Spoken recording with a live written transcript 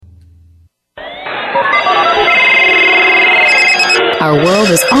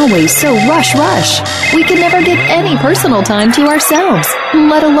is always so rush. We can never get any personal time to ourselves,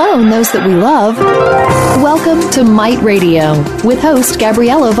 let alone those that we love. Welcome to Might Radio with host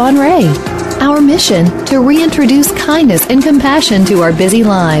Gabriella Von Ray. Our mission, to reintroduce kindness and compassion to our busy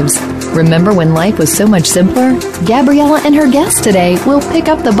lives. Remember when life was so much simpler? Gabriella and her guest today will pick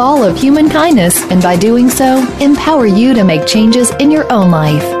up the ball of human kindness and by doing so, empower you to make changes in your own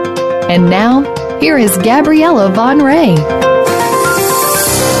life. And now, here is Gabriella Von Ray.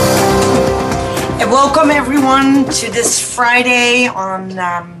 And welcome everyone to this Friday on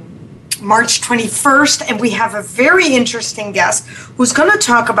March 21st, and we have a very interesting guest who's going to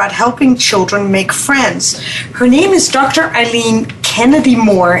talk about helping children make friends. Her name is Dr. Eileen Kennedy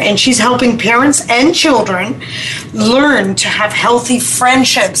Moore, and she's helping parents and children learn to have healthy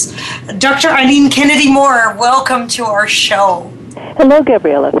friendships. Dr. Eileen Kennedy Moore, welcome to our show. Hello,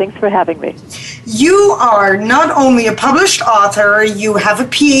 Gabriella. Thanks for having me. You are not only a published author, you have a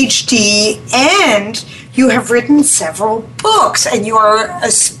PhD, and you have written several books, and you are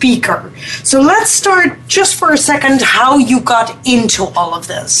a speaker. So let's start just for a second how you got into all of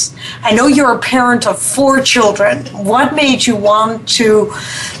this. I know you're a parent of 4 children. What made you want to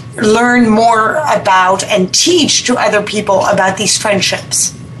learn more about and teach to other people about these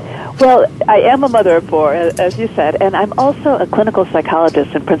friendships? Well, I am a mother of 4, as you said, and I'm also a clinical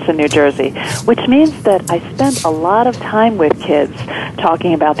psychologist in Princeton, New Jersey, which means that I spend a lot of time with kids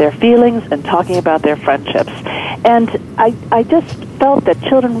talking about their feelings and talking about their friendships. And I just felt that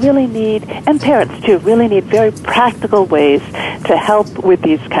children really need, and parents too, really need very practical ways to help with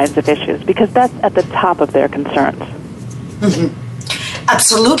these kinds of issues, because that's at the top of their concerns. Mm-hmm.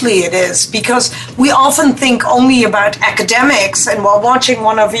 Absolutely it is, because we often think only about academics, and while watching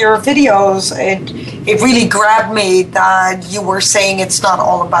one of your videos, it really grabbed me that you were saying it's not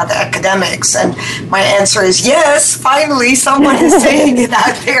all about academics, and my answer is yes, finally someone is saying it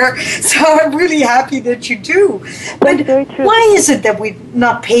out there, so I'm really happy that you do. But why is it that we're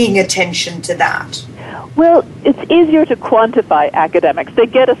not paying attention to that? Well, it's easier to quantify academics. They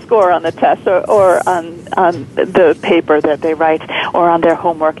get a score on the test or on the paper that they write or on their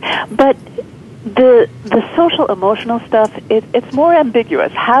homework. But the social emotional stuff, it's more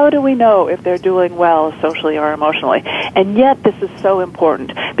ambiguous. How do we know if they're doing well socially or emotionally? And yet this is so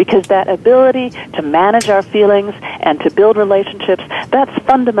important, because that ability to manage our feelings and to build relationships, that's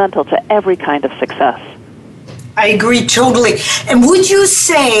fundamental to every kind of success. I agree totally. And would you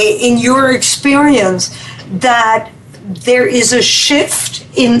say, in your experience, that there is a shift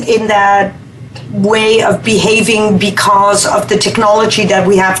in that way of behaving because of the technology that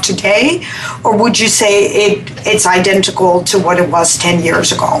we have today? Or would you say it's identical to what it was 10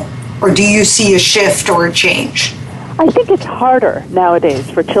 years ago? Or do you see a shift or a change? I think it's harder nowadays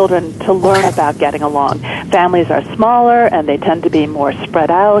for children to learn about getting along. Families are smaller and they tend to be more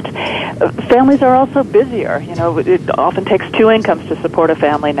spread out. Families are also busier. You know, it often takes 2 incomes to support a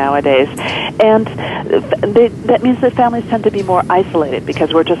family nowadays. And that means that families tend to be more isolated,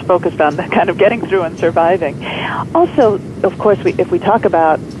 because we're just focused on kind of getting through and surviving. Also, of course, if we talk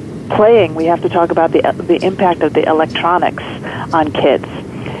about playing, we have to talk about the impact of the electronics on kids.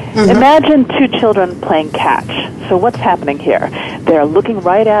 Mm-hmm. Imagine 2 children playing catch. So what's happening here? They're looking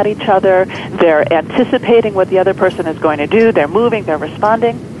right at each other. They're anticipating what the other person is going to do. They're moving. They're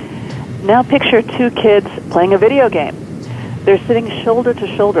responding. Now picture 2 kids playing a video game. They're sitting shoulder to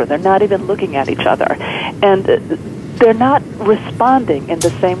shoulder. They're not even looking at each other. And they're not responding in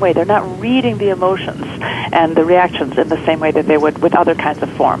the same way. They're not reading the emotions and the reactions in the same way that they would with other kinds of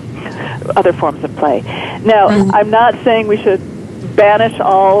other forms of play. Now, mm-hmm. I'm not saying we should banish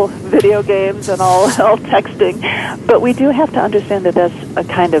all video games and all texting, but we do have to understand that that's a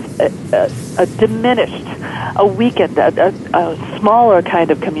kind of a diminished, a weakened, a smaller kind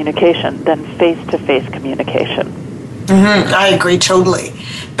of communication than face-to-face communication. Mm-hmm. I agree totally.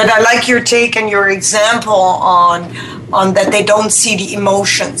 But I like your take and your example on that they don't see the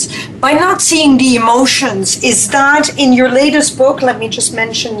emotions. By not seeing the emotions, is that in your latest book? Let me just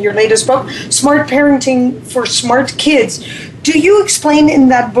mention your latest book, Smart Parenting for Smart Kids. Do you explain in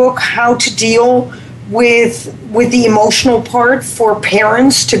that book how to deal with the emotional part for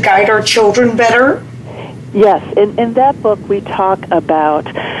parents to guide our children better? Yes, in that book we talk about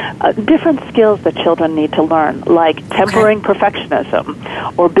different skills that children need to learn, like tempering perfectionism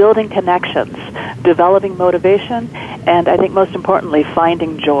or building connections, developing motivation, and I think most importantly,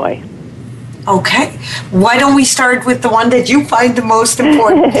 finding joy. Okay. Why don't we start with the one that you find the most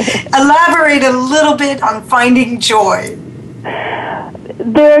important? Elaborate a little bit on finding joy.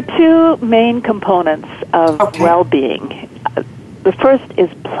 There are 2 main components of well-being. The first is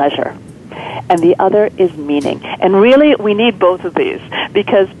pleasure. and the other is meaning. And really, we need both of these,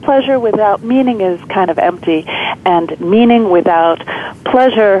 because pleasure without meaning is kind of empty, and meaning without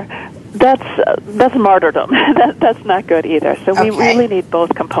pleasure, that's martyrdom. That's not good either. So we really need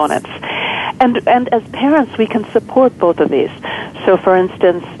both components. And as parents, we can support both of these. So, for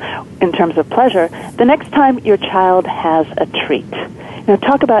instance, in terms of pleasure, the next time your child has a treat,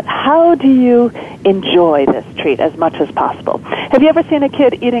 talk about how do you enjoy this treat as much as possible. Have you ever seen a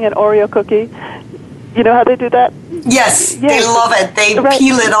kid eating an Oreo cookie? You know how they do that? Yes, they love it. They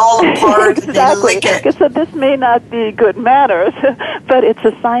peel it all apart. Exactly. They lick it. So this may not be good manners, but it's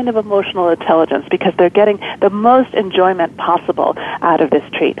a sign of emotional intelligence, because they're getting the most enjoyment possible out of this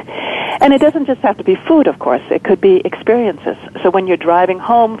treat. And it doesn't just have to be food, of course. It could be experiences. So when you're driving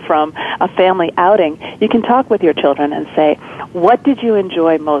home from a family outing, you can talk with your children and say, what did you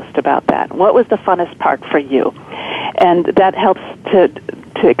enjoy most about that? What was the funnest part for you? And that helps to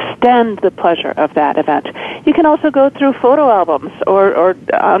extend the pleasure of that event. You can also go through photo albums or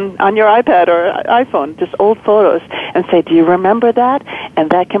on your iPad or iPhone, just old photos, and say, do you remember that? And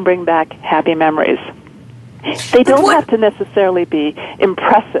that can bring back happy memories. They don't have to necessarily be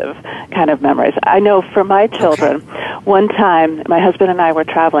impressive kind of memories. I know for my children, one time my husband and I were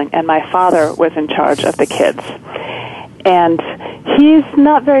traveling, and my father was in charge of the kids. And he's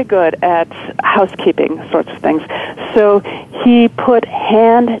not very good at housekeeping sorts of things. So he put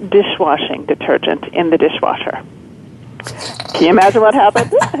hand dishwashing detergent in the dishwasher. Can you imagine what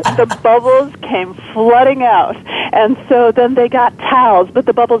happened? The bubbles came flooding out. And so then they got towels, but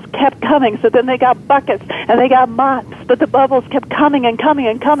the bubbles kept coming. So then they got buckets, and they got mops, but the bubbles kept coming and coming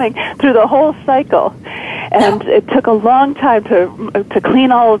and coming through the whole cycle. And it took a long time to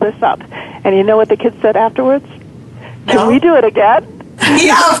clean all of this up. And you know what the kids said afterwards? Can we do it again?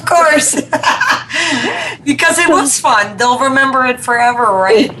 Yeah, of course. Because it was fun. They'll remember it forever,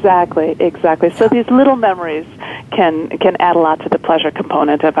 right? Exactly. So these little memories can add a lot to the pleasure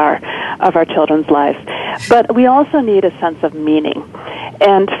component of our children's lives. But we also need a sense of meaning.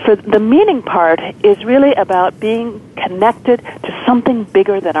 And for the meaning part is really about being connected to something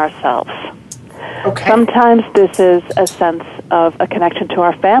bigger than ourselves. Okay. Sometimes this is a sense of a connection to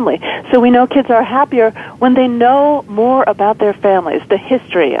our family. So we know kids are happier when they know more about their families, the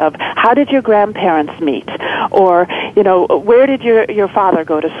history of how did your grandparents meet, or, where did your father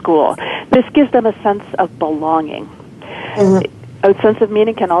go to school. This gives them a sense of belonging. Mm-hmm. A sense of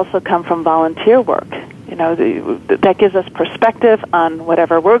meaning can also come from volunteer work. That gives us perspective on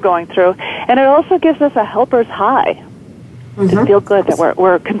whatever we're going through, and it also gives us a helper's high. Mm-hmm. To feel good that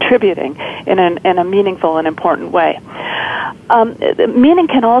we're contributing in a meaningful and important way. Meaning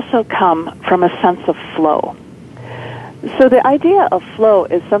can also come from a sense of flow. So the idea of flow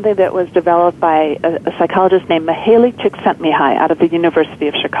is something that was developed by a psychologist named Mihaly Csikszentmihalyi out of the University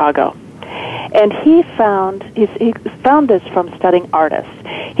of Chicago. And he found this from studying artists.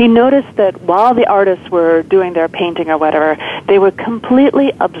 He noticed that while the artists were doing their painting or whatever, they were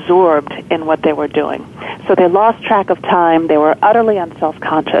completely absorbed in what they were doing. So they lost track of time. They were utterly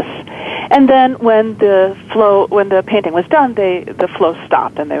unself-conscious. And then when the painting was done, the flow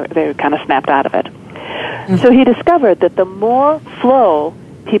stopped, and they kind of snapped out of it. Mm-hmm. So he discovered that the more flow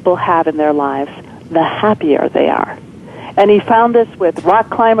people have in their lives, the happier they are. And he found this with rock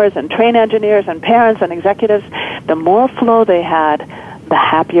climbers and train engineers and parents and executives. The more flow they had, the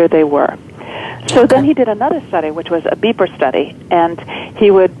happier they were. So then he did another study, which was a beeper study, and he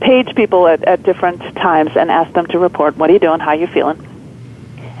would page people at different times and ask them to report, what are you doing, how are you feeling?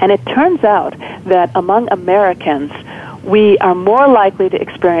 And it turns out that among Americans, we are more likely to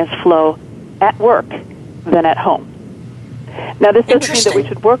experience flow at work than at home. Now, this doesn't mean that we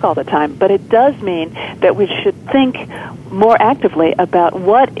should work all the time, but it does mean that we should think more actively about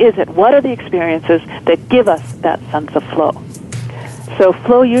what are the experiences that give us that sense of flow. So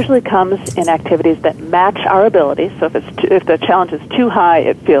flow usually comes in activities that match our abilities. So if the challenge is too high,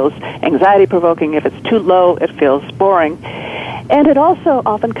 it feels anxiety-provoking. If it's too low, it feels boring. And it also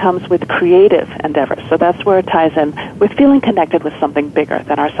often comes with creative endeavors. So that's where it ties in with feeling connected with something bigger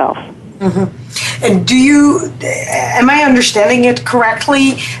than ourselves. Mm-hmm. And am I understanding it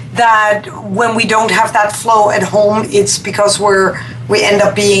correctly that when we don't have that flow at home, it's because we end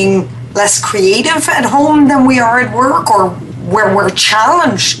up being less creative at home than we are at work, or where we're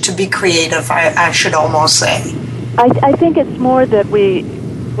challenged to be creative, I should almost say? I think it's more that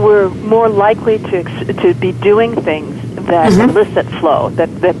we're more likely to be doing things that elicit flow,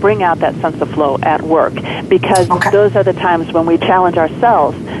 that bring out that sense of flow at work, because those are the times when we challenge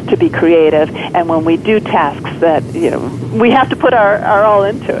ourselves to be creative, and when we do tasks that, we have to put our all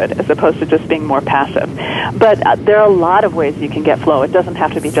into it, as opposed to just being more passive. But there are a lot of ways you can get flow. It doesn't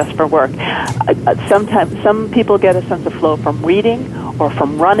have to be just for work. Sometimes some people get a sense of flow from reading or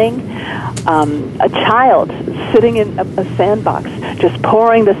from running. A child sitting in a sandbox, just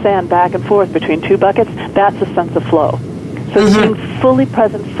pouring the sand back and forth between two buckets, that's a sense of flow. So being fully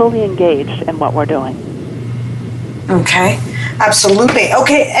present, fully engaged in what we're doing. Okay, absolutely.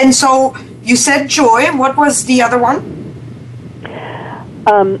 Okay, and so you said joy. What was the other one?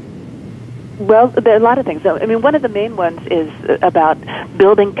 Well, there are a lot of things. I mean, one of the main ones is about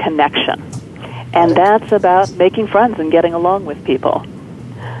building connection. And that's about making friends and getting along with people.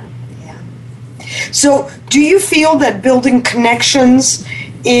 Yeah. So do you feel that building connections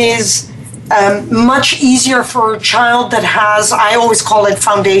is much easier for a child that has, I always call it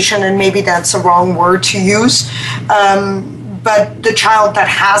foundation, and maybe that's a wrong word to use, but the child that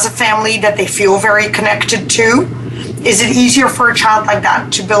has a family that they feel very connected to? Is it easier for a child like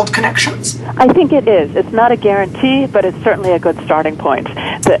that to build connections? I think it is. It's not a guarantee, but it's certainly a good starting point.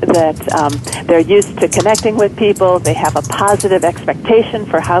 That they're used to connecting with people. They have a positive expectation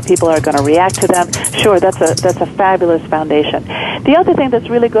for how people are going to react to them. Sure, that's a fabulous foundation. The other thing that's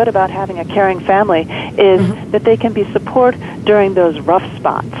really good about having a caring family is that they can be support during those rough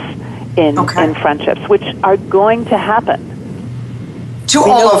spots in friendships, which are going to happen. To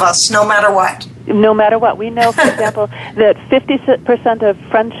all of us, no matter what. No matter what. We know, for example, that 50% of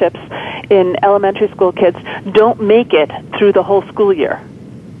friendships in elementary school kids don't make it through the whole school year.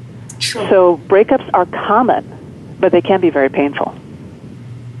 Sure. So breakups are common, but they can be very painful.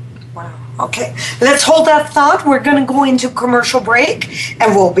 Wow. Okay. Let's hold that thought. We're going to go into commercial break,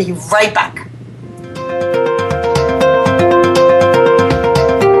 and we'll be right back.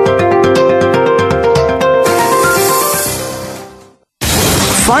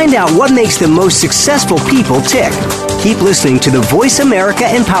 Find out what makes the most successful people tick. Keep listening to the Voice America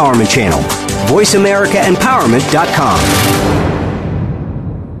Empowerment Channel. VoiceAmericaEmpowerment.com.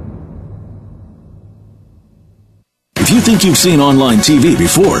 If you think you've seen online TV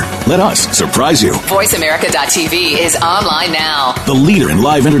before, let us surprise you. VoiceAmerica.tv is online now. The leader in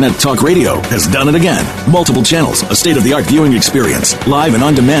live Internet talk radio has done it again. Multiple channels, a state-of-the-art viewing experience, live and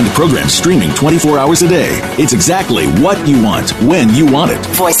on-demand programs streaming 24 hours a day. It's exactly what you want, when you want it.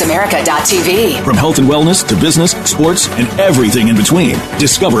 VoiceAmerica.tv. From health and wellness to business, sports, and everything in between.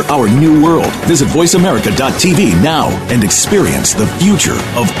 Discover our new world. Visit VoiceAmerica.tv now and experience the future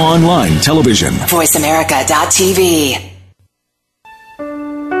of online television. VoiceAmerica.tv.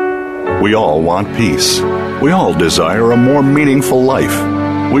 We all want peace. We all desire a more meaningful life.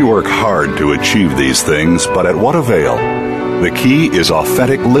 We work hard to achieve these things, but at what avail? The key is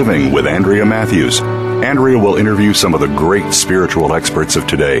authentic living with Andrea Matthews. Andrea will interview some of the great spiritual experts of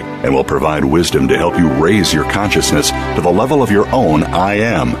today and will provide wisdom to help you raise your consciousness to the level of your own I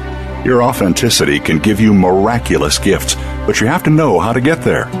am. Your authenticity can give you miraculous gifts, but you have to know how to get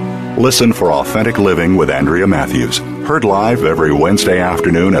there. Listen for Authentic Living with Andrea Matthews. Heard live every Wednesday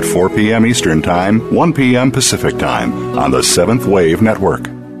afternoon at 4 p.m. Eastern Time, 1 p.m. Pacific Time on the Seventh Wave Network.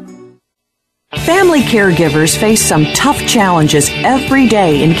 Family caregivers face some tough challenges every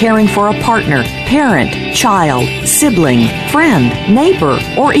day in caring for a partner, parent, child, sibling, friend, neighbor,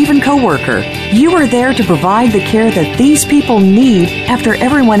 or even coworker. You are there to provide the care that these people need after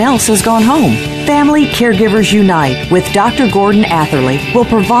everyone else has gone home. Family Caregivers Unite with Dr. Gordon Atherley will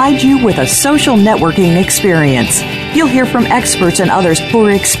provide you with a social networking experience. You'll hear from experts and others who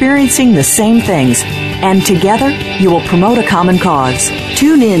are experiencing the same things. And together, you will promote a common cause.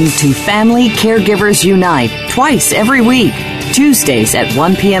 Tune in to Family Caregivers Unite twice every week. Tuesdays at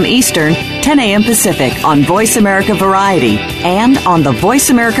 1 p.m. Eastern, 10 a.m. Pacific on Voice America Variety and on the Voice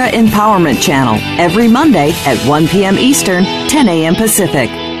America Empowerment Channel every Monday at 1 p.m. Eastern, 10 a.m. Pacific.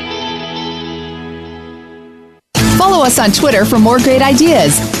 Follow us on Twitter for more great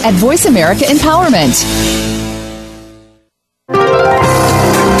ideas at Voice America Empowerment.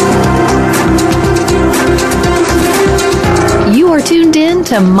 You are tuned in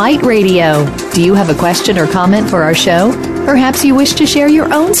to Might Radio. Do you have a question or comment for our show? Perhaps you wish to share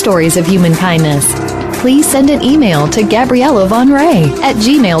your own stories of human kindness. Please send an email to Gabriella Von Ray at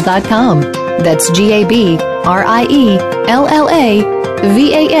gmail.com. That's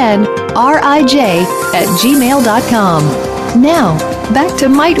GabriellavaNRij@gmail.com. Now, back to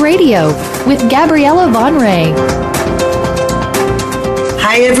Might Radio with Gabriella Von Ray. Hi,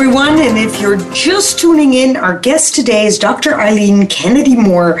 Hi, everyone. And if you're just tuning in, our guest today is Dr. Eileen Kennedy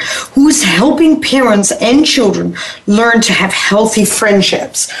Moore, who's helping parents and children learn to have healthy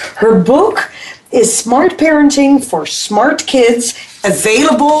friendships. Her book is Smart Parenting for Smart Kids,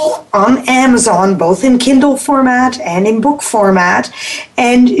 available on Amazon, both in Kindle format and in book format.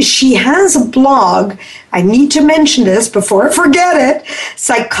 And she has a blog. I need to mention this before I forget it,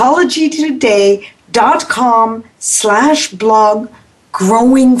 psychologytoday.com/blog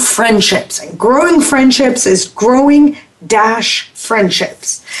Growing Friendships. And Growing Friendships is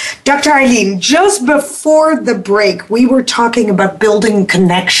growing-friendships. Dr. Eileen, just before the break, we were talking about building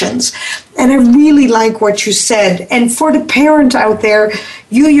connections. And I really like what you said. And for the parent out there,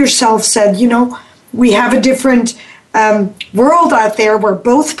 you yourself said, we have a different world out there where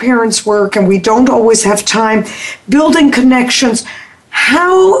both parents work and we don't always have time. Building connections.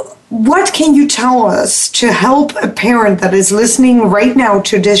 What can you tell us to help a parent that is listening right now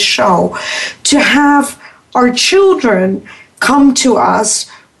to this show to have our children come to us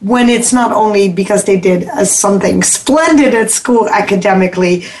when it's not only because they did something splendid at school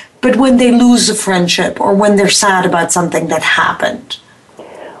academically, but when they lose a friendship or when they're sad about something that happened?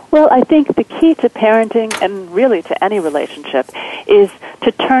 Well, I think the key to parenting and really to any relationship is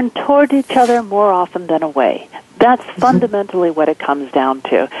to turn toward each other more often than away. That's fundamentally what it comes down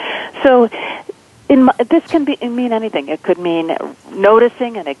to. So this can mean anything. It could mean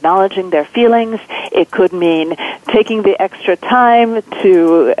noticing and acknowledging their feelings. It could mean taking the extra time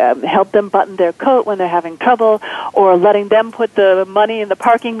to help them button their coat when they're having trouble, or letting them put the money in the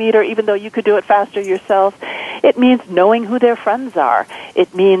parking meter even though you could do it faster yourself. It means knowing who their friends are.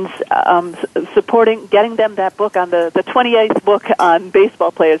 It means supporting, getting them that book on the 28th book on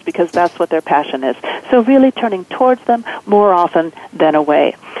baseball players because that's what their passion is. So really turning towards them more often than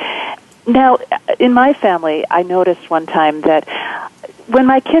away. Now, in my family, I noticed one time that when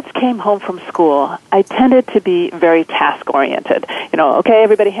my kids came home from school, I tended to be very task-oriented. Okay,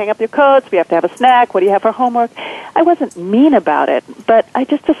 everybody hang up your coats, we have to have a snack, what do you have for homework? I wasn't mean about it, but I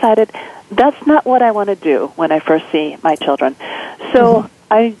just decided that's not what I want to do when I first see my children. So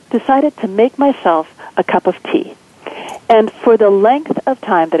I decided to make myself a cup of tea. And for the length of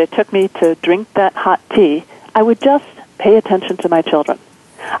time that it took me to drink that hot tea, I would just pay attention to my children.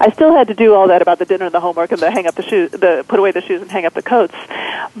 I still had to do all that about the dinner and the homework and the hang up the shoes, put away the shoes and hang up the coats.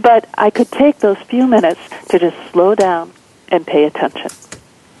 But I could take those few minutes to just slow down and pay attention.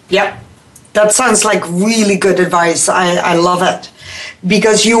 Yep. That sounds like really good advice. I love it.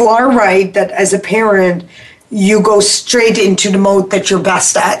 Because you are right that as a parent, you go straight into the mode that you're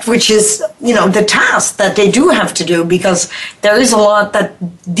best at, which is, the task that they do have to do, because there is a lot that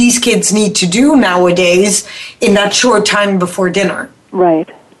these kids need to do nowadays in that short time before dinner. Right.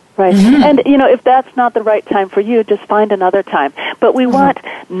 And, if that's not the right time for you, just find another time. But we want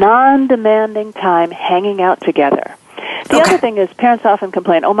non-demanding time hanging out together. The other thing is parents often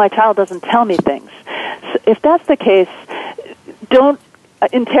complain, my child doesn't tell me things. So if that's the case, don't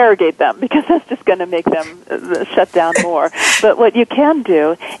interrogate them, because that's just going to make them shut down more. But what you can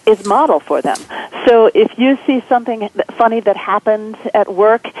do is model for them. So if you see something funny that happened at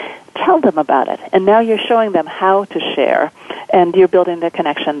work, tell them about it. And now you're showing them how to share, and you're building the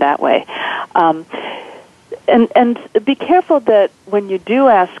connection that way. And be careful that when you do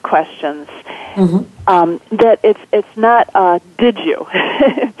ask questions, that it's not did you,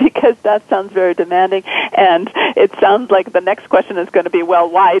 because that sounds very demanding, and it sounds like the next question is going to be, well,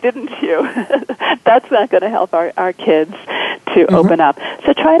 why didn't you? That's not going to help our kids to open up.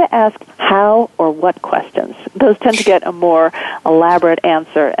 So try to ask how or what questions. Those tend to get a more elaborate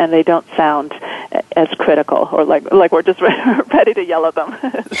answer, and they don't sound as critical or like we're just ready to yell at them.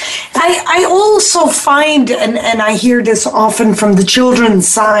 I also find, and I hear this often from the children's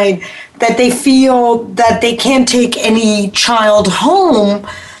side, that they feel that they can't take any child home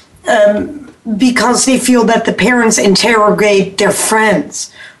because they feel that the parents interrogate their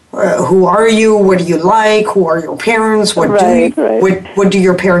friends. Who are you? What do you like? Who are your parents? What what do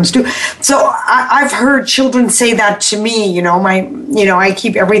your parents do? So I've heard children say that to me. I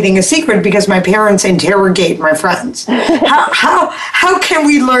keep everything a secret because my parents interrogate my friends. How can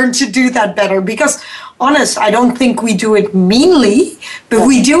we learn to do that better? Because honest, I don't think we do it meanly, but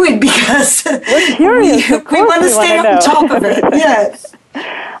we do it because we're curious. we want to stay on top of it. Yes.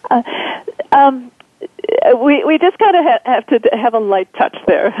 We just kind of have to have a light touch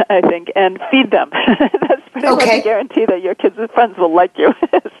there, I think, and feed them. That's pretty much a guarantee that your kids' friends will like you.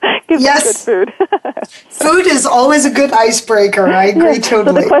 Give them good food. Food is always a good icebreaker. I agree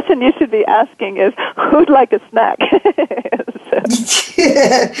totally. So the question you should be asking is, who'd like a snack?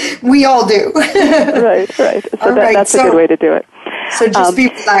 We all do. Right. So that's a good way to do it. So just be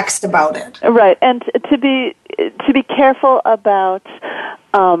relaxed about it. Right, and to be careful about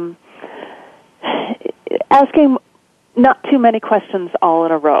asking not too many questions all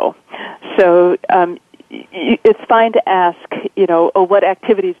in a row. So it's fine to ask, what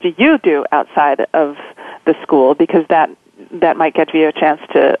activities do you do outside of the school, because that might give you a chance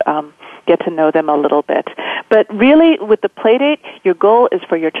to get to know them a little bit. But really, with the play date, your goal is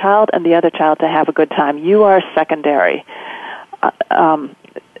for your child and the other child to have a good time. You are secondary.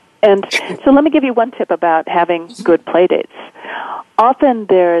 And so let me give you one tip about having good play dates. Often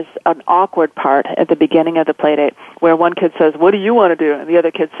there's an awkward part at the beginning of the play date where one kid says, "What do you want to do?" And the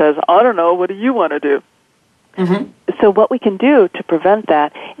other kid says, "I don't know, what do you want to do?" Mm-hmm. So what we can do to prevent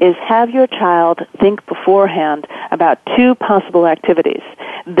that is have your child think beforehand about 2 possible activities.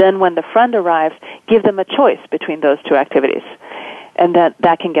 Then when the friend arrives, give them a choice between those 2 activities. And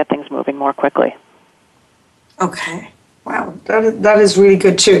that can get things moving more quickly. Okay. Wow, that is really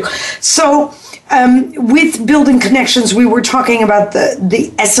good too. So with building connections, we were talking about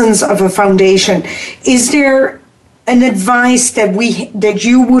the essence of a foundation. Is there an advice that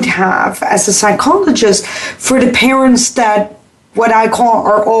you would have as a psychologist for the parents that what I call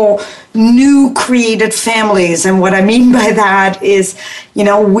are all new created families? And what I mean by that is,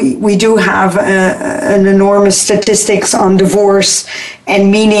 we do have an enormous statistics on divorce,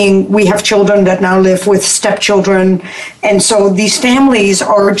 and meaning we have children that now live with stepchildren. And so these families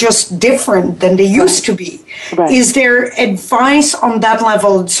are just different than they used to be. Right. Is there advice on that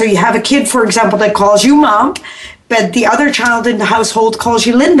level? So you have a kid, for example, that calls you mom, but the other child in the household calls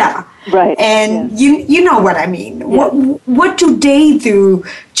you Linda. Right. And you know what I mean. Yeah. What do they do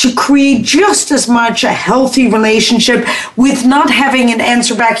to create just as much a healthy relationship with not having an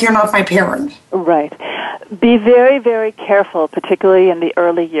answer back, "You're not my parent"? Right. Be very, very careful, particularly in the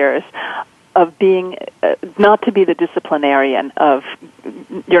early years, of being not to be the disciplinarian of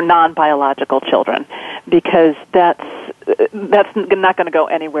your non-biological children, because that's not going to go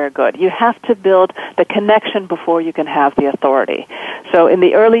anywhere good. You have to build the connection before you can have the authority. So in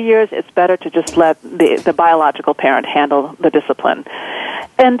the early years, it's better to just let the biological parent handle the discipline.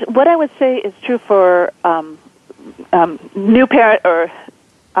 And what I would say is true for new parent or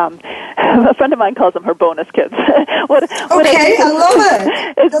a friend of mine calls them her bonus kids. I love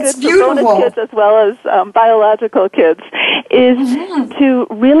it. It's That's good beautiful. For bonus kids as well as biological kids is to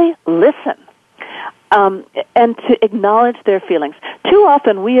really listen. And to acknowledge their feelings. Too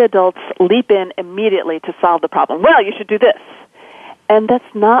often we adults leap in immediately to solve the problem. Well, you should do this. And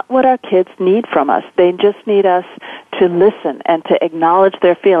that's not what our kids need from us. They just need us to listen and to acknowledge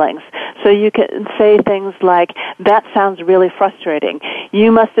their feelings. So you can say things like, "That sounds really frustrating.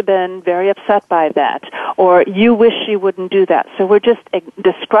 You must have been very upset by that." Or, "You wish you wouldn't do that." So we're just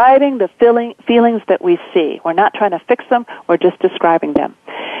describing the feelings that we see. We're not trying to fix them. We're just describing them.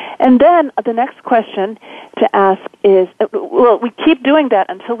 And then the next question to ask is, we keep doing that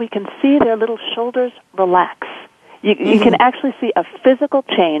until we can see their little shoulders relax. You can actually see a physical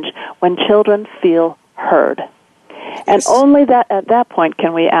change when children feel heard. And only at that point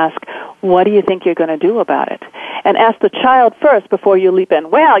can we ask, "What do you think you're going to do about it?" And ask the child first before you leap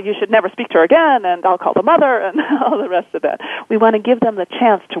in, "Well, you should never speak to her again, and I'll call the mother," and all the rest of that. We want to give them the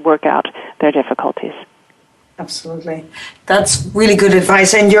chance to work out their difficulties. Absolutely. That's really good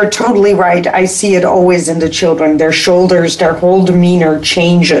advice. And you're totally right. I see it always in the children. Their shoulders, their whole demeanor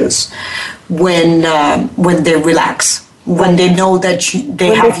changes when they relax, when they know that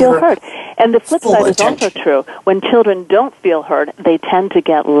they feel heard. And the flip side is also true. When children don't feel heard, they tend to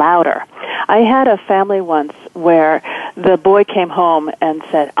get louder. I had a family once where the boy came home and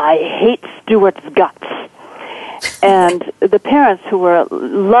said, "I hate Stuart's guts." And the parents, who were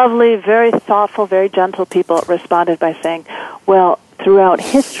lovely, very thoughtful, very gentle people, responded by saying, "Well, throughout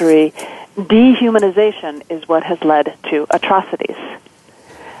history, dehumanization is what has led to atrocities."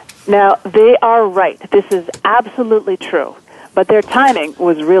 Now, they are right. This is absolutely true. But their timing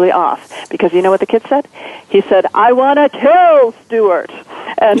was really off, because you know what the kid said? He said, "I want to kill Stuart."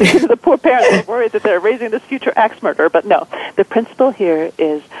 And the poor parents are worried that they're raising this future axe murderer. But no, the principle here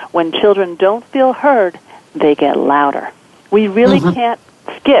is when children don't feel heard, they get louder. We really can't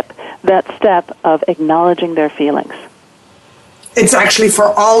skip that step of acknowledging their feelings. It's actually for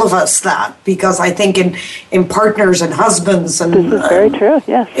all of us that, because I think in partners and husbands and this is very true.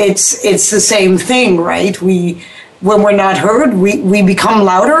 Yes, it's the same thing, right? When we're not heard, we become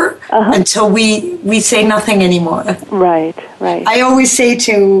louder until we say nothing anymore. Right. I always say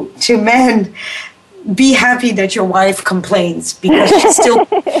to men, be happy that your wife complains, because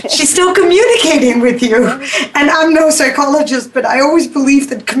she's still communicating with you. And I'm no psychologist, but I always believe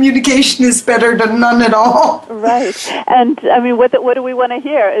that communication is better than none at all. Right. And I mean, what do we want to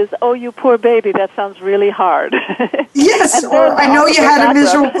hear is, "Oh, you poor baby, that sounds really hard." Yes, or "I know you had a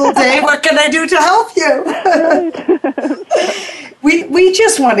miserable day. What can I do to help you?" Right. We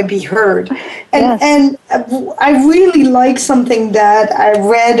just want to be heard. Yes. And I really like something that I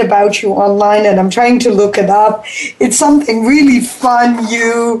read about you online, and I'm trying to look it up. It's something really fun.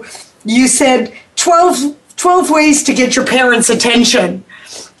 You said 12 ways to get your parents' attention.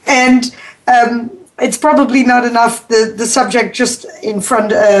 And it's probably not enough, the subject just in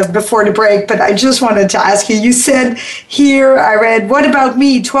front before the break, but I just wanted to ask you. You said here, I read, "What about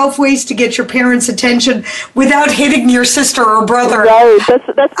me? 12 ways to get your parents' attention without hitting your sister or brother." Right.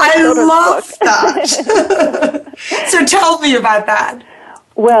 That's I love that. So tell me about that.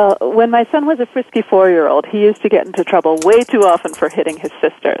 Well, when my son was a frisky 4-year-old, he used to get into trouble way too often for hitting his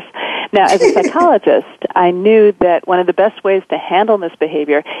sisters. Now, as a psychologist, I knew that one of the best ways to handle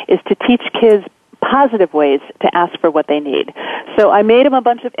misbehavior is to teach kids positive ways to ask for what they need. So I made him a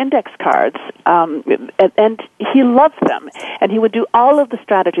bunch of index cards, and he loved them. And he would do all of the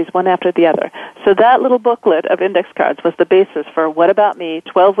strategies one after the other. So that little booklet of index cards was the basis for "What About Me?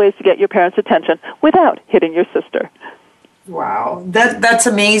 12 Ways to Get Your Parents' Attention Without Hitting Your Sister." Wow, that's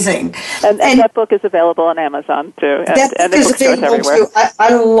amazing. And that book is available on Amazon, too, and in bookstores everywhere.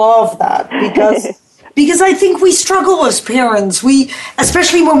 I love that, because I think we struggle as parents.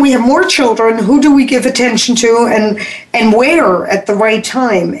 Especially when we have more children, who do we give attention to, and where at the right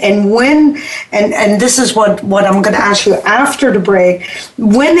time, and when, and this is what I'm going to ask you after the break.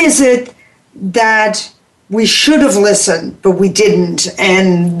 When is it that we should have listened, but we didn't?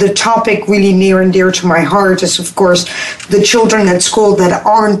 And the topic really near and dear to my heart is, of course, the children at school that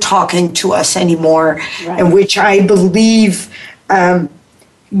aren't talking to us anymore, right, and which I believe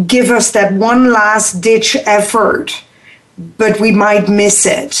give us that one last ditch effort, but we might miss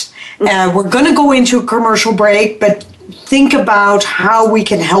it. We're going to go into a commercial break, but think about how we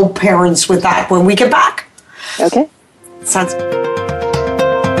can help parents with that when we get back. Okay. Sounds good.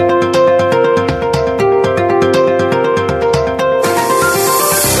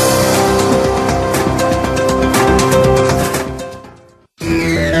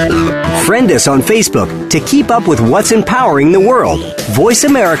 Friend us on Facebook to keep up with what's empowering the world. Voice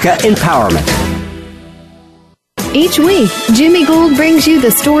America Empowerment. Each week, Jimmy Gould brings you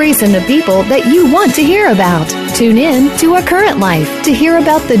the stories and the people that you want to hear about. Tune in to A Current Life to hear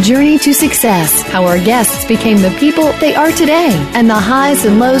about the journey to success, how our guests became the people they are today, and the highs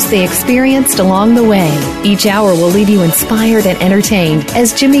and lows they experienced along the way. Each hour will leave you inspired and entertained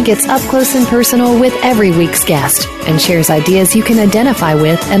as Jimmy gets up close and personal with every week's guest and shares ideas you can identify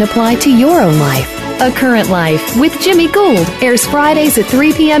with and apply to your own life. A Current Life with Jimmy Gould airs Fridays at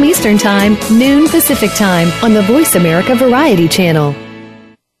 3 p.m. Eastern Time, noon Pacific Time on the Voice America Variety Channel.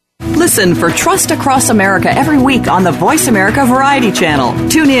 Listen for Trust Across America every week on the Voice America Variety Channel.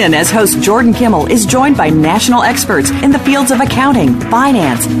 Tune in as host Jordan Kimmel is joined by national experts in the fields of accounting,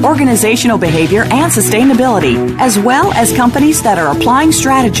 finance, organizational behavior, and sustainability, as well as companies that are applying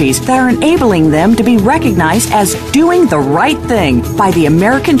strategies that are enabling them to be recognized as doing the right thing by the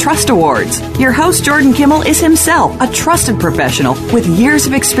American Trust Awards. Your host Jordan Kimmel is himself a trusted professional with years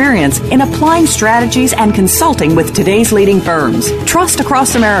of experience in applying strategies and consulting with today's leading firms. Trust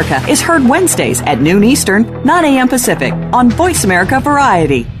Across America is heard Wednesdays at noon Eastern, 9 a.m. Pacific on Voice America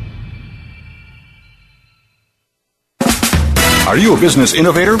Variety. Are you a business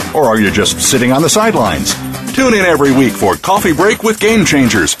innovator, or are you just sitting on the sidelines? Tune in every week for Coffee Break with Game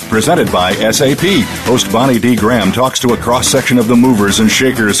Changers, presented by SAP. Host Bonnie D. Graham talks to a cross-section of the movers and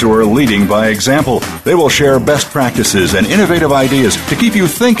shakers who are leading by example. They will share best practices and innovative ideas to keep you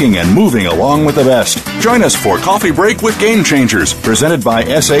thinking and moving along with the best. Join us for Coffee Break with Game Changers, presented by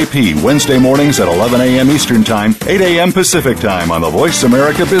SAP, Wednesday mornings at 11 a.m. Eastern Time, 8 a.m. Pacific Time on the Voice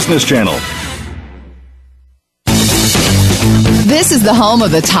America Business Channel. This is the home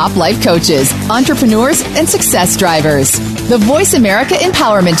of the top life coaches, entrepreneurs, and success drivers. The Voice America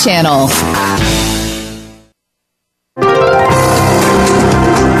Empowerment Channel.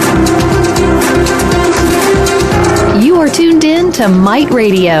 You are tuned in to Might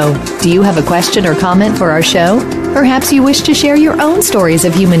Radio. Do you have a question or comment for our show? Perhaps you wish to share your own stories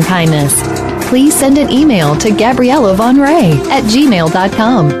of human kindness. Please send an email to Gabriella Von Ray at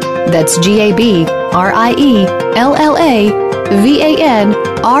gmail.com. That's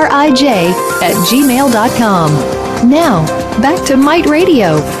GabrielleVanRij@gmail.com. Now, back to Might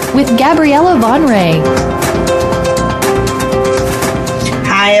Radio with Gabriella Von Ray.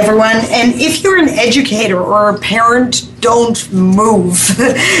 Hi, everyone. And if you're an educator or a parent, don't move.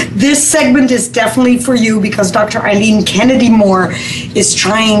 This segment is definitely for you because Dr. Eileen Kennedy Moore is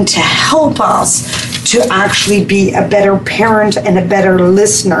trying to help us to actually be a better parent and a better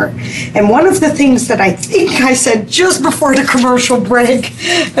listener. And one of the things that I think I said just before the commercial break,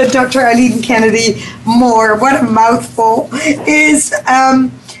 Dr. Eileen Kennedy Moore, what a mouthful, is,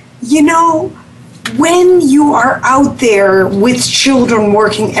 when you are out there with children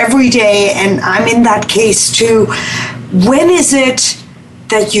working every day, and I'm in that case too, when is it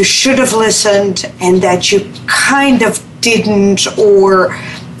that you should have listened and that you kind of didn't, or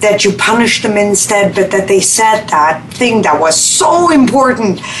that you punished them instead, but that they said that thing that was so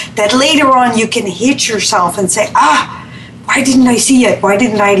important that later on you can hit yourself and say, why didn't I see it? Why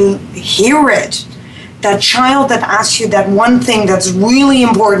didn't I hear it? That child that asks you that one thing that's really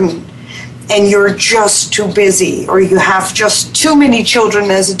important, and you're just too busy, or you have just too many children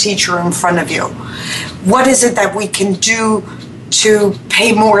as a teacher in front of you. What is it that we can do to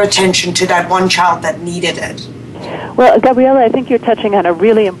pay more attention to that one child that needed it? Well, Gabriella, I think you're touching on a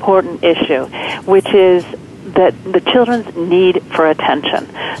really important issue, which is that the children's need for attention.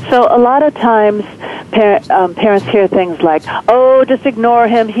 So a lot of times parents hear things like, oh, just ignore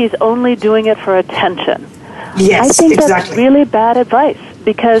him, he's only doing it for attention. Yes, I think exactly. That's really bad advice,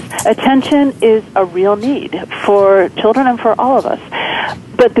 because attention is a real need for children and for all of us.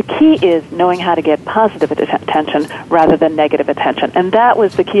 But the key is knowing how to get positive attention rather than negative attention. And that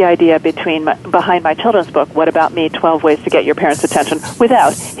was the key idea behind my children's book, What About Me? 12 Ways to Get Your Parents' Attention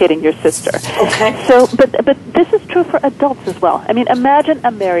Without Hitting Your Sister. Okay. So, but this is true for adults as well. I mean, imagine a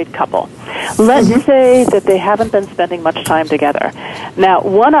married couple. Let's say that they haven't been spending much time together. Now,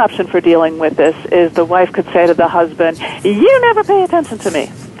 one option for dealing with this is the wife could say to the husband, you never pay attention to me.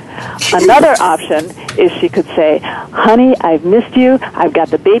 Another option is she could say, honey, I've missed you. I've got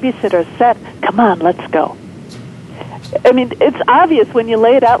the babysitter set. Come on, let's go. I mean, it's obvious when you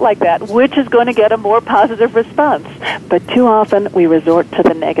lay it out like that, which is going to get a more positive response. But too often we resort to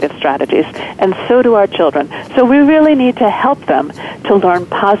the negative strategies, and so do our children. So we really need to help them to learn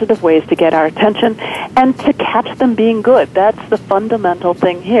positive ways to get our attention and to catch them being good. That's the fundamental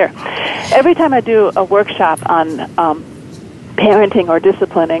thing here. Every time I do a workshop on parenting or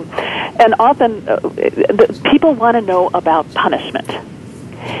disciplining, and often people want to know about punishment.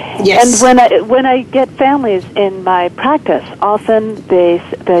 Yes. And when I get families in my practice, often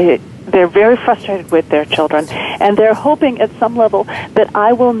they're very frustrated with their children, and they're hoping at some level that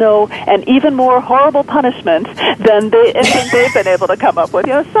I will know an even more horrible punishment than they've been able to come up with.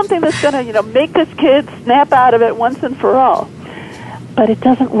 Something that's going to make this kid snap out of it once and for all. But it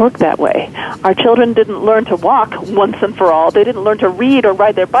doesn't work that way. Our children didn't learn to walk once and for all. They didn't learn to read or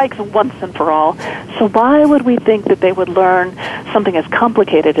ride their bikes once and for all. So why would we think that they would learn something as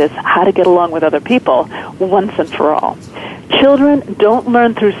complicated as how to get along with other people once and for all? Children don't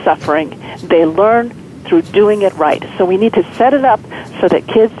learn through suffering. They learn through doing it right. So we need to set it up so that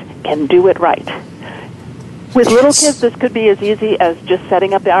kids can do it right. With little kids, this could be as easy as just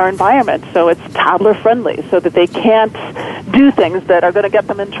setting up our environment so it's toddler-friendly, so that they can't do things that are going to get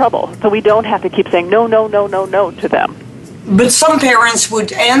them in trouble. So we don't have to keep saying no, no, no, no, no to them. But some parents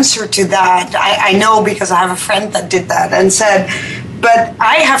would answer to that. I know because I have a friend that did that and said, but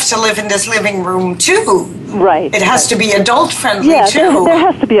I have to live in this living room too. Right. It has to be adult-friendly too. There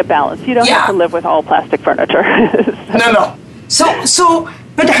has to be a balance. You don't have to live with all plastic furniture. No. So,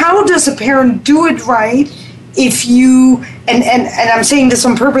 but how does a parent do it right? If you, and I'm saying this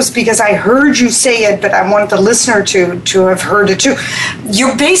on purpose because I heard you say it, but I want the listener to have heard it too.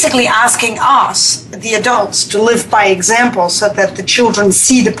 You're basically asking us, the adults, to live by example so that the children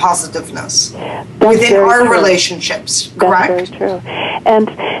see the positiveness within our relationships, correct? That's very true. And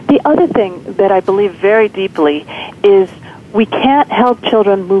the other thing that I believe very deeply is we can't help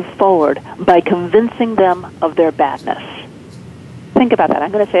children move forward by convincing them of their badness. Think about that.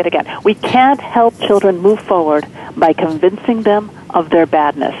 I'm going to say it again. We can't help children move forward by convincing them of their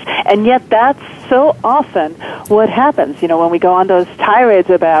badness. And yet that's so often what happens, when we go on those tirades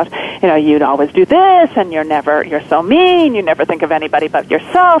about, you'd always do this, and you're so mean, you never think of anybody but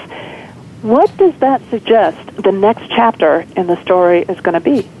yourself. What does that suggest the next chapter in the story is going to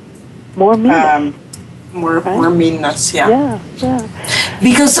be? More meanness. More meanness, Yeah.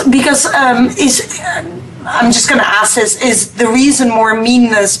 Because I'm just going to ask this, is the reason more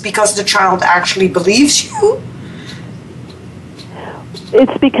meanness because the child actually believes you?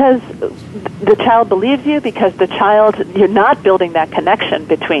 It's because the child believes you, because you're not building that connection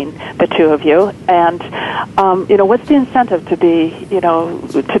between the two of you. And, what's the incentive to be,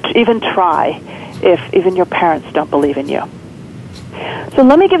 to even try if even your parents don't believe in you? So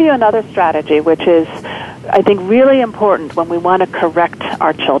let me give you another strategy, which is, I think, really important when we want to correct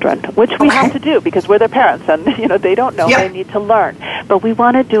our children, which we have to do because we're their parents and, they don't know. They need to learn. But we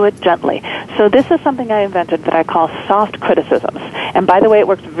want to do it gently. So this is something I invented that I call soft criticisms. And by the way, it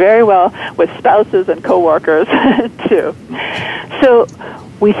works very well with spouses and coworkers, too. So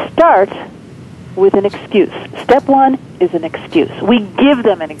we start with an excuse. Step one is an excuse. We give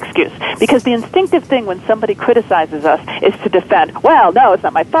them an excuse because the instinctive thing when somebody criticizes us is to defend, well, no, it's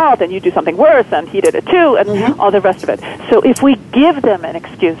not my fault, and you do something worse, and he did it too, and all the rest of it. So if we give them an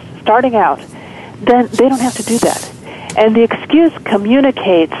excuse starting out, then they don't have to do that. And the excuse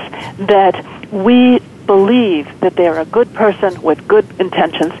communicates that we believe that they're a good person with good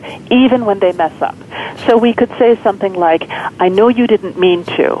intentions, even when they mess up. So we could say something like, I know you didn't mean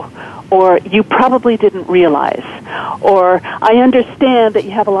to, or you probably didn't realize, or I understand that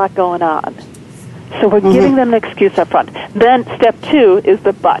you have a lot going on. So we're giving them an excuse up front. Then step two is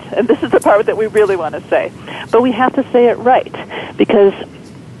the but, and this is the part that we really want to say. But we have to say it right, because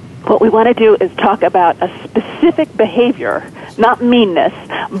what we want to do is talk about a specific behavior, not meanness,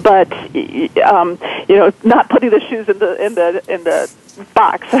 but not putting the shoes in the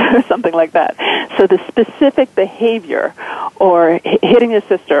box or something like that. So the specific behavior, or hitting your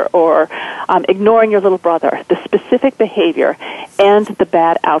sister, or ignoring your little brother, the specific behavior and the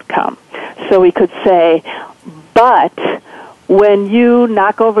bad outcome. So we could say, but when you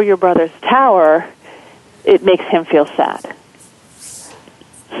knock over your brother's tower, it makes him feel sad.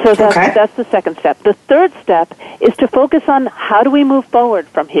 So that's the second step. The third step is to focus on how do we move forward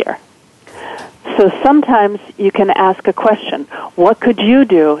from here. So sometimes you can ask a question, what could you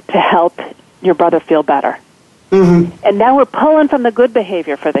do to help your brother feel better? And now we're pulling from the good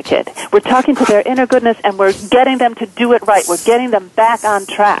behavior for the kid. We're talking to their inner goodness, and we're getting them to do it right. We're getting them back on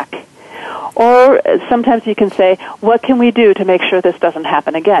track. Or sometimes you can say, what can we do to make sure this doesn't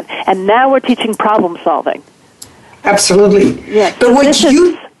happen again? And now we're teaching problem solving. Absolutely. Yes. But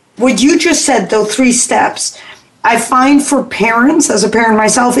what you just said, though, 3 steps, I find for parents, as a parent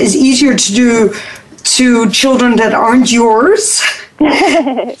myself, is easier to do to children that aren't yours.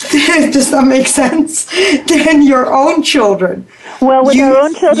 Does that make sense? Than your own children. Well, with our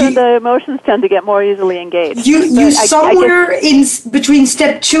own children, the emotions tend to get more easily engaged. You somewhere in between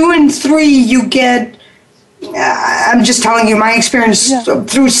step 2 and 3, you get. I'm just telling you my experience. Yeah.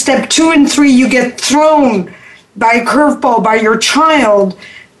 Through step 2 and 3, you get thrown by a curveball by your child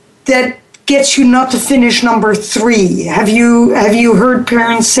that gets you not to finish number 3. Have you heard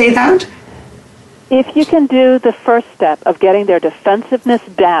parents say that? If you can do the first step of getting their defensiveness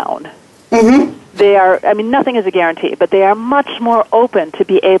down, they are, nothing is a guarantee, but they are much more open to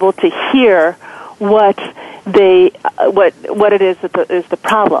be able to hear what it is that is the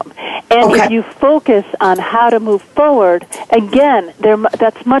problem. And if you focus on how to move forward, again,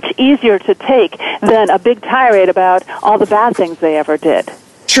 that's much easier to take than a big tirade about all the bad things they ever did.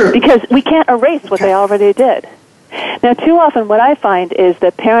 Sure. Because we can't erase what they already did. Now, too often what I find is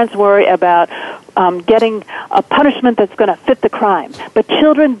that parents worry about getting a punishment that's going to fit the crime. But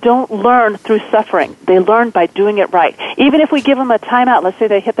children don't learn through suffering. They learn by doing it right. Even if we give them a timeout, let's say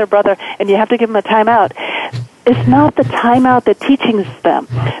they hit their brother and you have to give them a timeout, it's not the timeout that teaches them.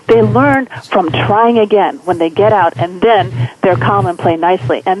 They learn from trying again when they get out, and then they're calm and play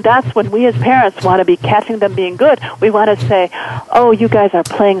nicely. And that's when we as parents want to be catching them being good. We want to say, oh, you guys are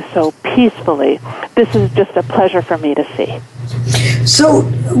playing so peacefully. This is just a pleasure for me to see. So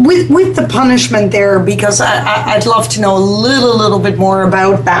with the punishment there, because I'd love to know a little bit more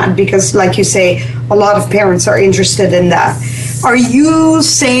about that, because like you say, a lot of parents are interested in that. Are you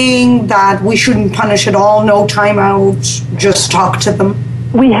saying that we shouldn't punish at all, no timeout, just talk to them?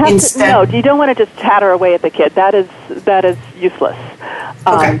 We have to, you don't want to just tatter away at the kid. That is useless.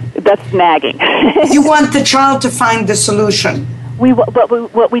 That's nagging. You want the child to find the solution.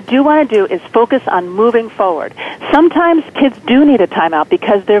 What we do want to do is focus on moving forward. Sometimes kids do need a timeout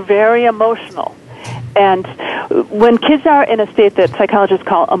because they're very emotional. And when kids are in a state that psychologists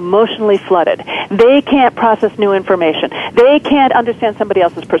call emotionally flooded, they can't process new information. They can't understand somebody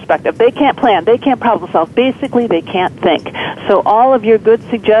else's perspective. They can't plan. They can't problem solve. Basically, they can't think. So all of your good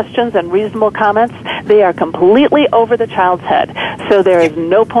suggestions and reasonable comments, they are completely over the child's head. So there is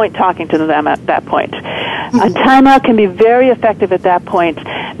no point talking to them at that point. A timeout can be very effective at that point,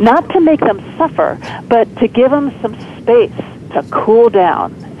 not to make them suffer, but to give them some space to cool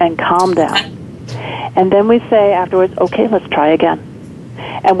down and calm down. And then we say afterwards, okay, let's try again.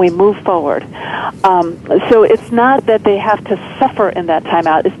 And we move forward. So it's not that they have to suffer in that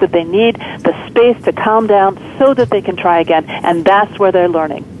timeout. It's that they need the space to calm down so that they can try again. And that's where they're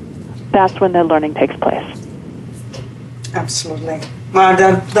learning. That's when their learning takes place. Absolutely. Wow,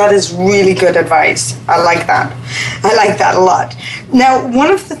 that is really good advice. I like that. I like that a lot. Now,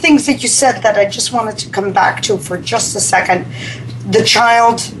 one of the things that you said that I just wanted to come back to for just a second, the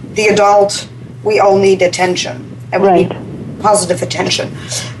child, the adult, we all need attention. And we need positive attention.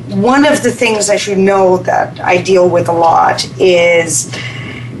 One of the things I should know that I deal with a lot is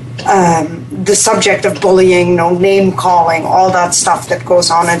the subject of bullying, name calling, all that stuff that goes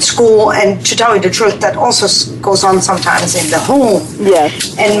on in school, and to tell you the truth, that also goes on sometimes in the home.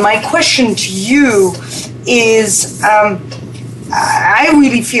 Yes. And my question to you is, I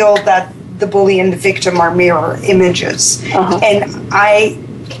really feel that the bully and the victim are mirror images, and I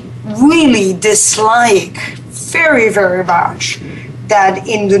really dislike very, very much that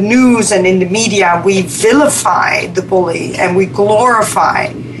in the news and in the media we vilify the bully and we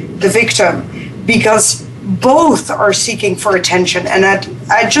glorify the victim, because both are seeking for attention. And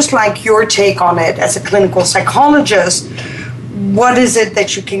I'd just like your take on it as a clinical psychologist. What is it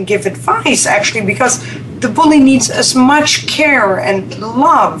that you can give advice, actually? Because the bully needs as much care and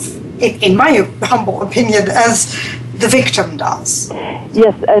love, in my humble opinion, as the victim does.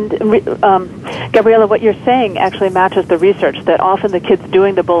 Yes, and Gabriella, what you're saying actually matches the research that often the kids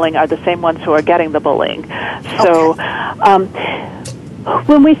doing the bullying are the same ones who are getting the bullying. So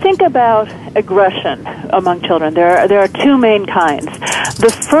when we think about aggression among children, there are two main kinds. The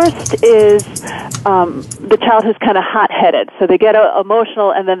first is the child who's kind of hot-headed, so they get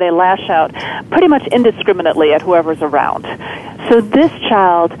emotional and then they lash out pretty much indiscriminately at whoever's around. So this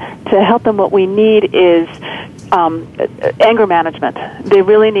child, to help them, what we need is anger management. They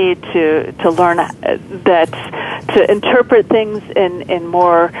really need to learn to interpret things in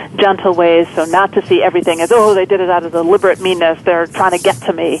more gentle ways, so not to see everything as, oh, they did it out of deliberate meanness, they're trying to get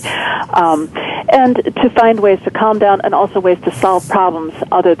to me, and to find ways to calm down and also ways to solve problems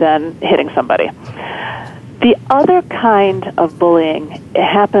other than hitting somebody. The other kind of bullying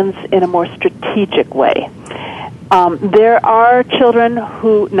happens in a more strategic way. There are children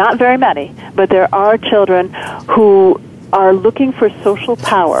who, not very many, but there are children who are looking for social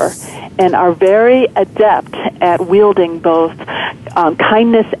power and are very adept at wielding both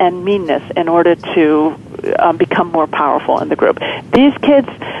kindness and meanness in order to become more powerful in the group. These kids,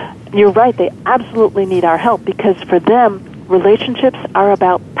 you're right, they absolutely need our help, because for them, relationships are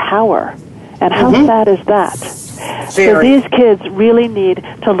about power. And how sad is that? So these kids really need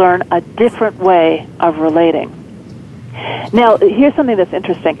to learn a different way of relating. Now, here's something that's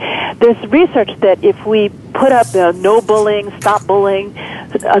interesting. There's research that if we put up the no bullying, stop bullying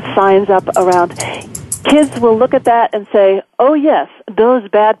signs up around, kids will look at that and say, oh, yes, those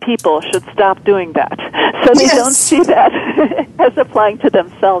bad people should stop doing that. So they don't see that as applying to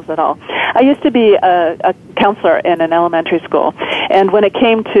themselves at all. I used to be a counselor in an elementary school, and when it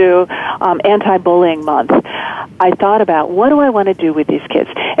came to anti-bullying month, I thought about, what do I want to do with these kids?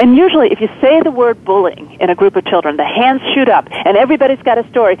 And usually, if you say the word bullying in a group of children, the hands shoot up, and everybody's got a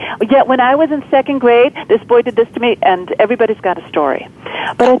story. Yet when I was in second grade, this boy did this to me, and everybody's got a story.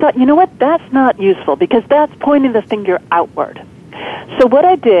 But I thought, you know what? That's not useful, because that's pointing the finger outward. So what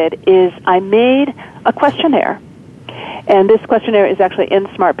I did is I made a questionnaire, and this questionnaire is actually in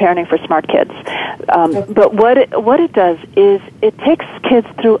Smart Parenting for Smart Kids. But what it does is it takes kids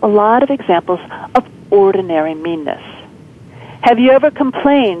through a lot of examples of ordinary meanness. Have you ever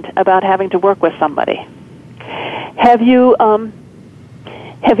complained about having to work with somebody? Have you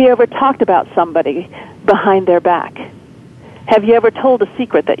ever talked about somebody behind their back? Have you ever told a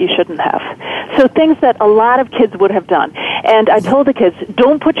secret that you shouldn't have? So things that a lot of kids would have done. And I told the kids,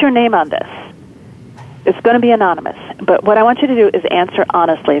 don't put your name on this. It's going to be anonymous. But what I want you to do is answer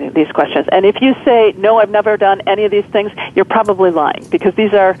honestly these questions. And if you say, no, I've never done any of these things, you're probably lying, because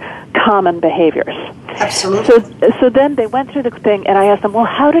these are common behaviors. Absolutely. So then they went through the thing, and I asked them, well,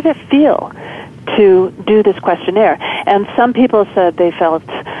 how did it feel to do this questionnaire? And some people said they felt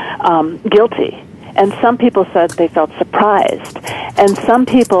guilty. And some people said they felt surprised. And some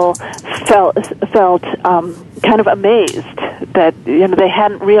people felt kind of amazed that they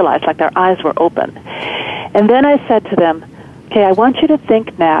hadn't realized, like their eyes were open. And then I said to them, okay, I want you to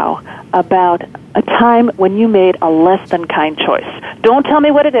think now about a time when you made a less than kind choice. Don't tell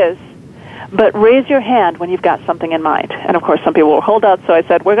me what it is, but raise your hand when you've got something in mind. And of course, some people will hold out, so I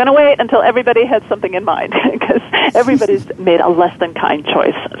said, we're going to wait until everybody has something in mind, because everybody's made a less than kind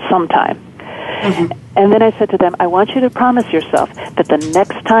choice sometime. Mm-hmm. And then I said to them, I want you to promise yourself that the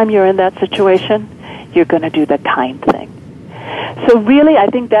next time you're in that situation, you're going to do the kind thing. So really, I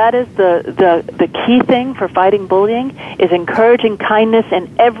think that is the key thing for fighting bullying, is encouraging kindness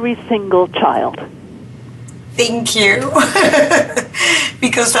in every single child. Thank you.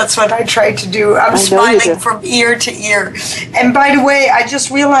 because that's what I try to do. I'm smiling from ear to ear. And by the way, I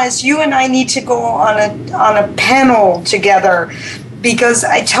just realized you and I need to go on a panel together, because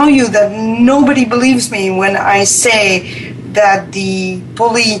I tell you that nobody believes me when I say that the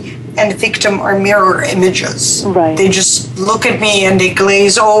bully and the victim are mirror images. Right. They just look at me and they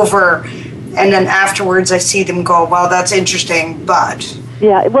glaze over, and then afterwards I see them go, well, that's interesting, but...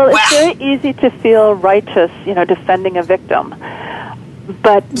 Yeah, well, it's very easy to feel righteous, defending a victim.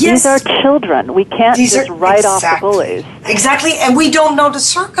 But these are children. We can't just write off the bullies. Exactly, and we don't know the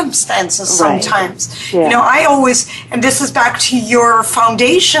circumstances sometimes. Yeah. I always, and this is back to your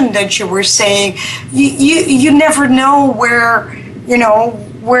foundation that you were saying, you never know where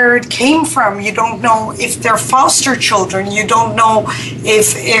it came from. You don't know if they're foster children. You don't know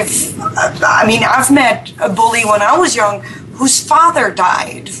if I've met a bully when I was young whose father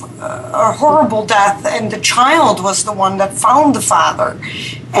died, a horrible death, and the child was the one that found the father.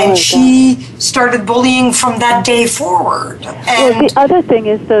 And she started bullying from that day forward. And the other thing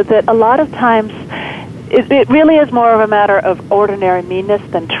is, though, that a lot of times it really is more of a matter of ordinary meanness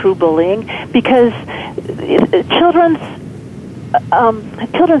than true bullying, because children's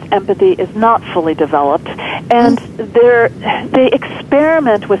empathy is not fully developed, and they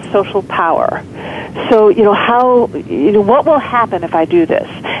experiment with social power. So, what will happen if I do this?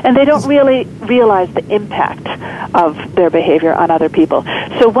 And they don't really realize the impact of their behavior on other people.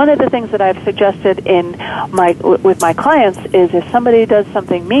 So one of the things that I've suggested with my clients is, if somebody does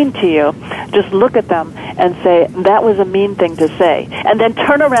something mean to you, just look at them and say, that was a mean thing to say, and then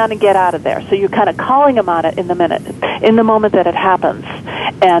turn around and get out of there. So you're kind of calling them on it in the moment that it happens,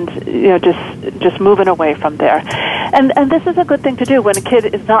 and just moving away from there. And this is a good thing to do when a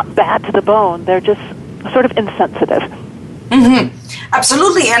kid is not bad to the bone. They're just sort of insensitive. Mm-hmm.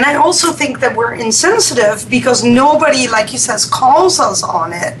 Absolutely. And I also think that we're insensitive because nobody, like you says, calls us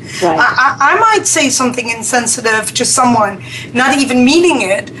on it. Right. I might say something insensitive to someone, not even meaning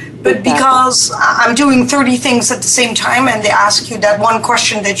it, but because I'm doing 30 things at the same time, and they ask you that one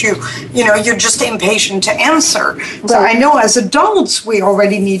question that you're just impatient to answer. Right. So I know as adults we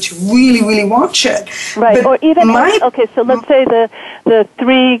already need to really, really watch it. Right. But or even so let's say the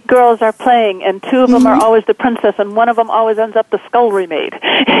three girls are playing, and two of them are always the princess, and one of them always ends up the scullery maid.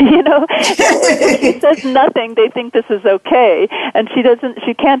 If she says nothing, they think this is okay, and she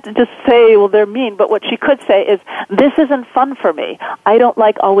can't just say, well, they're mean. But what she could say is, this isn't fun for me. I don't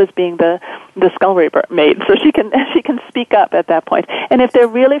like always being the scullery maid. So she can speak up at that point. And if they're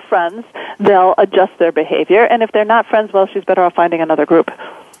really friends, they'll adjust their behavior. And if they're not friends, well, she's better off finding another group.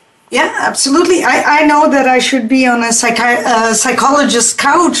 Yeah, absolutely. I know that I should be on a psychologist's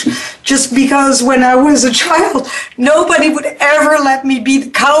couch, just because when I was a child, nobody would ever let me be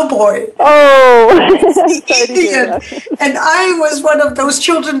the cowboy. Oh, the Indian. And I was one of those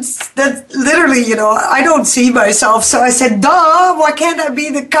children that literally, I don't see myself. So I said, duh, why can't I be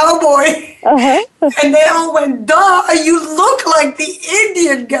the cowboy? Uh-huh. And they all went, duh, you look like the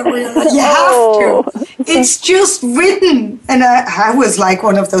Indian, Gabriella. You have to. It's just written. And I was like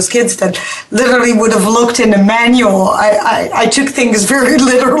one of those kids that literally would have looked in a manual. I took things very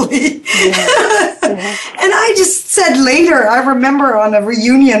literally. And I just said later, I remember on a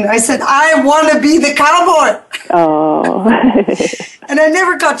reunion, I said, I want to be the cowboy. Oh. And I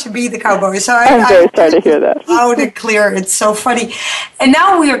never got to be the cowboy. So I'm very sorry to hear that. Loud and clear. It's so funny. And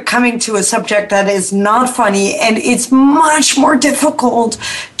now we are coming to a subject that is not funny, and it's much more difficult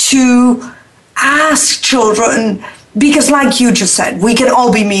to ask children, because like you just said, we can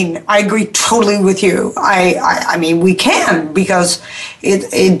all be mean. I agree totally with you. I mean, we can, because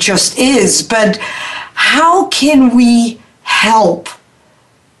it just is. But how can we help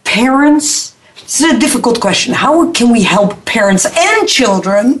parents? It's a difficult question. How can we help parents and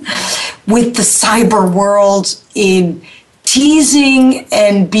children with the cyber world in teasing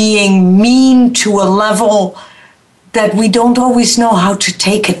and being mean to a level that we don't always know how to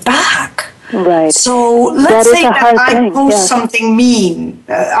take it back? Right. So let's say that I post something mean.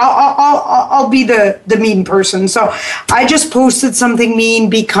 I'll be the mean person. So I just posted something mean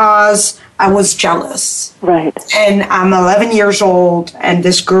because I was jealous. Right. And I'm 11 years old, and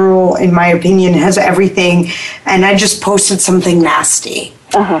this girl, in my opinion, has everything. And I just posted something nasty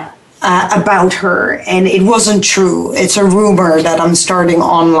about her, and it wasn't true. It's a rumor that I'm starting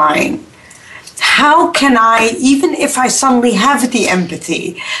online. How can I, even if I suddenly have the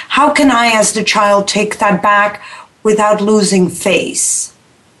empathy, how can I, as the child, take that back without losing face?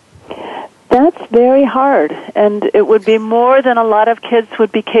 That's very hard, and it would be more than a lot of kids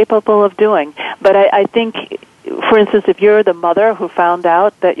would be capable of doing. But I think, for instance, if you're the mother who found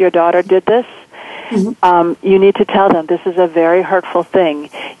out that your daughter did this, you need to tell them this is a very hurtful thing.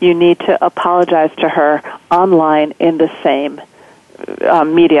 You need to apologize to her online in the same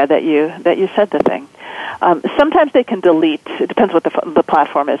media that you said the thing. Sometimes they can delete. It depends what the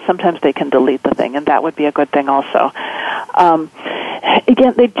platform is. Sometimes they can delete the thing, and that would be a good thing also.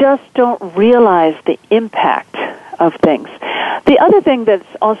 Again, they just don't realize the impact of things. The other thing that's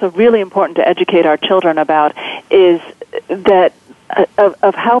also really important to educate our children about is that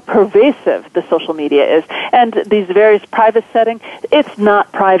of how pervasive the social media is. And these various private settings, it's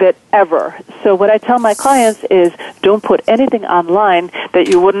not private ever. So what I tell my clients is don't put anything online that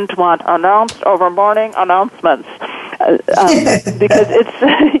you wouldn't want announced over morning announcements. Because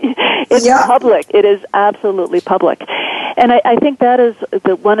it's public. It is absolutely public. And I think that is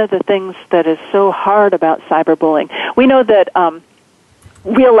one of the things that is so hard about cyberbullying. We know that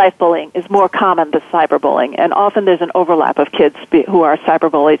real-life bullying is more common than cyberbullying, and often there's an overlap of kids who are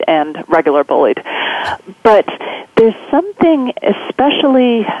cyberbullied and regular bullied. But there's something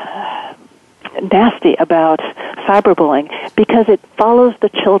especially nasty about cyberbullying because it follows the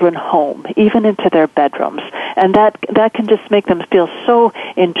children home, even into their bedrooms, and that can just make them feel so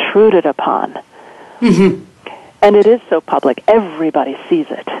intruded upon. Mm-hmm. And it is so public. Everybody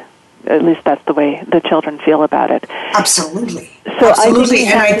sees it. At least that's the way the children feel about it. Absolutely. Absolutely.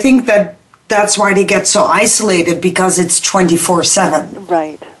 I think that's why they get so isolated, because it's 24/7.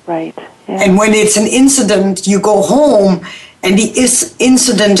 Right. Yeah. And when it's an incident, you go home and the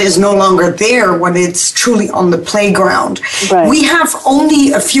incident is no longer there when it's truly on the playground. Right. We have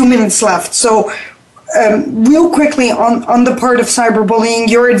only a few minutes left. So real quickly on the part of cyberbullying,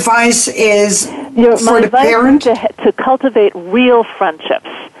 your advice is for the parent? To cultivate real friendships.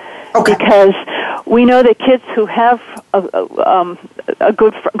 Okay. Because we know that kids who have a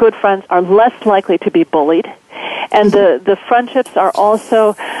good friends are less likely to be bullied, and the friendships are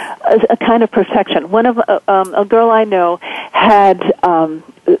also a kind of protection. One of a girl I know had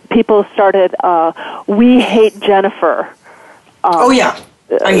people started "We Hate Jennifer." I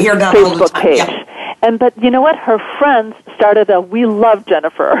hear that Facebook all the time. Page. Yeah. But you know what? Her friends started a "We Love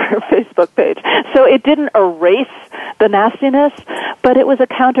Jennifer" Facebook page. So it didn't erase the nastiness, but it was a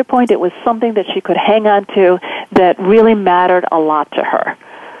counterpoint. It was something that she could hang on to that really mattered a lot to her.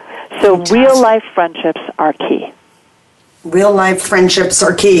 So real-life friendships are key. Real-life friendships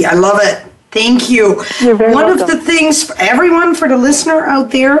are key. I love it. Thank you. You're very welcome. One of the things, for everyone, for the listener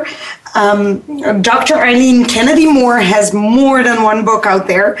out there, Dr. Eileen Kennedy Moore has more than one book out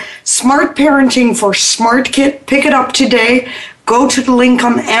there. Smart Parenting for Smart Kid. Pick it up today. Go to the link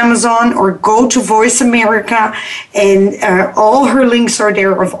on Amazon or go to Voice America, and all her links are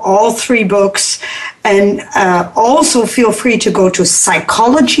there of all 3 books. And also feel free to go to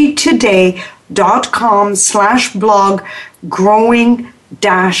psychologytoday.com/blog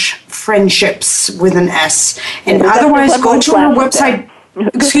growing-friendships with an S. And otherwise, go to our website.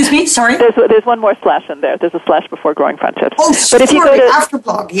 Excuse me, sorry? There's one more slash in there. There's a slash before Growing Friendships. Oh, but if you go to after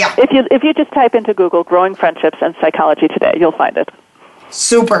blog, yeah. If you just type into Google Growing Friendships and Psychology Today, you'll find it.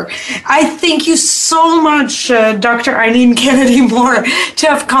 Super. I thank you so much, Dr. Eileen Kennedy Moore, to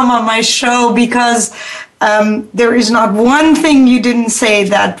have come on my show, because there is not one thing you didn't say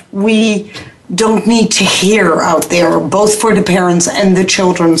that we don't need to hear out there, both for the parents and the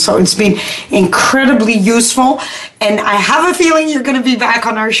children. So it's been incredibly useful. And I have a feeling you're going to be back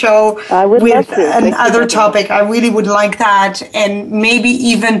on our show with another topic. I really would like that. And maybe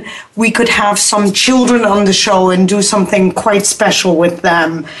even we could have some children on the show and do something quite special with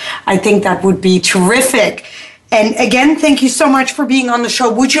them. I think that would be terrific. And again, thank you so much for being on the show.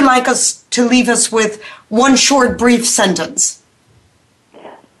 Would you like us to leave us with one short, brief sentence?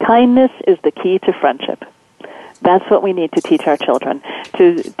 Kindness is the key to friendship. That's what we need to teach our children,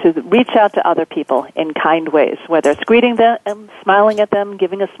 to reach out to other people in kind ways, whether it's greeting them, smiling at them,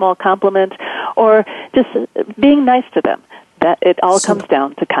 giving a small compliment, or just being nice to them. That it all comes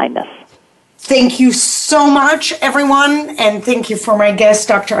down to kindness. Thank you so much, everyone, and thank you for my guest,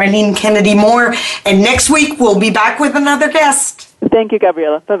 Dr. Eileen Kennedy Moore. And next week, we'll be back with another guest. Thank you,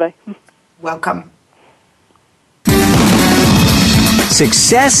 Gabriella. Bye-bye. Welcome.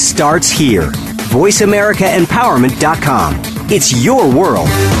 Success starts here. VoiceAmericaEmpowerment.com. It's your world.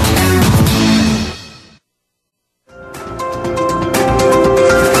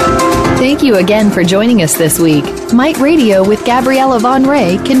 Thank you again for joining us this week. Mite Radio with Gabriella Von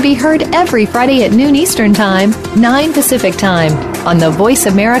Ray can be heard every Friday at noon Eastern Time, 9 Pacific Time on the Voice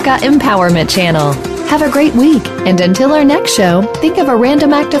America Empowerment Channel. Have a great week, and until our next show, think of a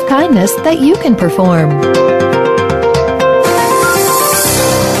random act of kindness that you can perform.